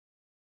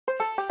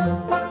Show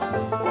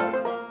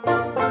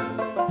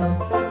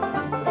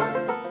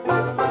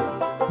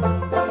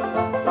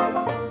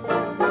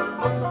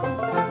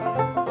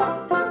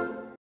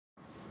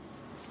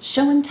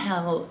and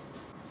tell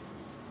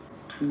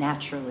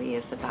naturally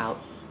is about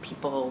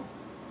people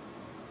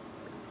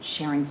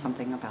sharing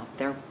something about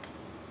their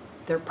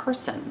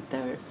person.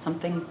 There's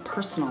something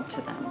personal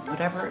to them,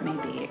 whatever it may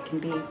be. It can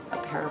be a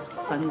pair of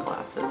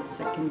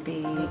sunglasses, it can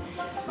be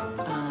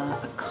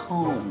a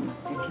comb,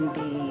 it can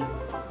be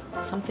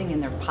something in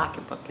their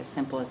pocketbook, as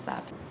simple as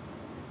that.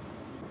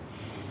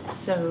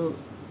 So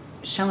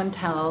show and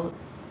tell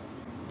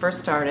first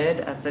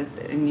started as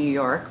in New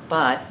York,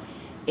 but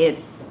it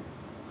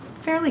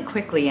fairly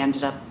quickly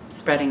ended up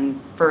spreading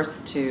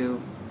first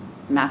to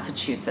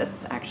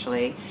Massachusetts,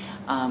 actually,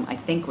 I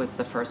think was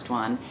the first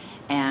one,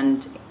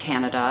 and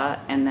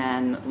Canada, and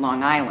then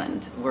Long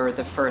Island were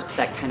the first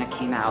that kind of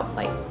came out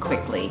like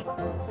quickly.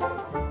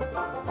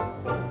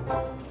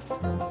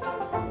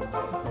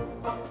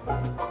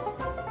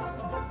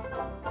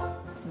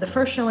 The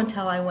first show and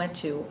tell I went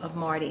to of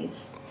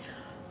Martie's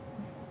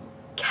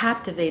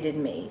captivated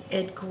me.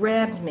 It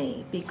grabbed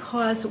me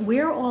because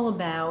we're all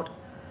about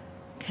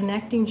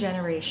connecting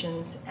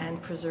generations and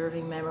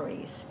preserving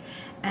memories.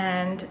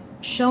 And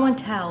show and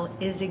tell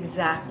is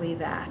exactly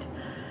that.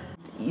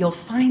 You'll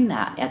find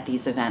that at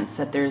these events,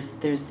 that there's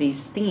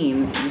these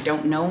themes. You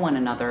don't know one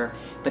another,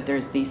 but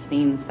there's these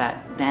themes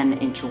that then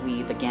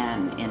interweave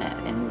again in it,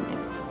 and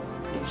it's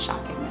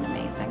shocking and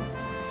amazing.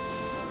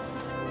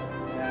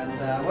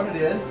 And what it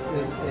is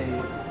a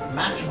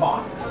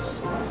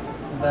matchbox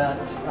that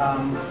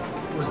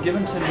was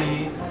given to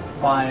me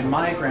by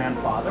my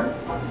grandfather,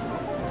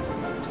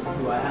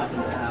 who I happen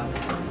to have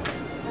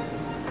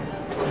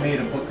made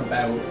a book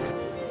about.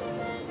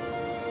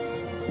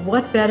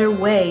 What better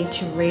way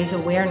to raise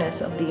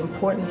awareness of the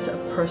importance of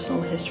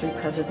personal history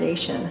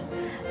preservation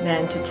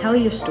than to tell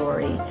your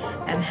story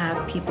and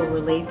have people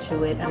relate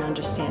to it and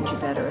understand you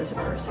better as a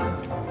person?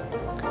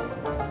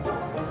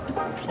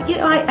 You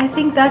know, I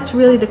think that's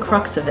really the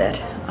crux of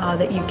it,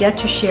 that you get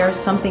to share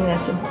something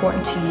that's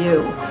important to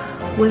you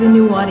with a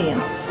new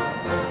audience.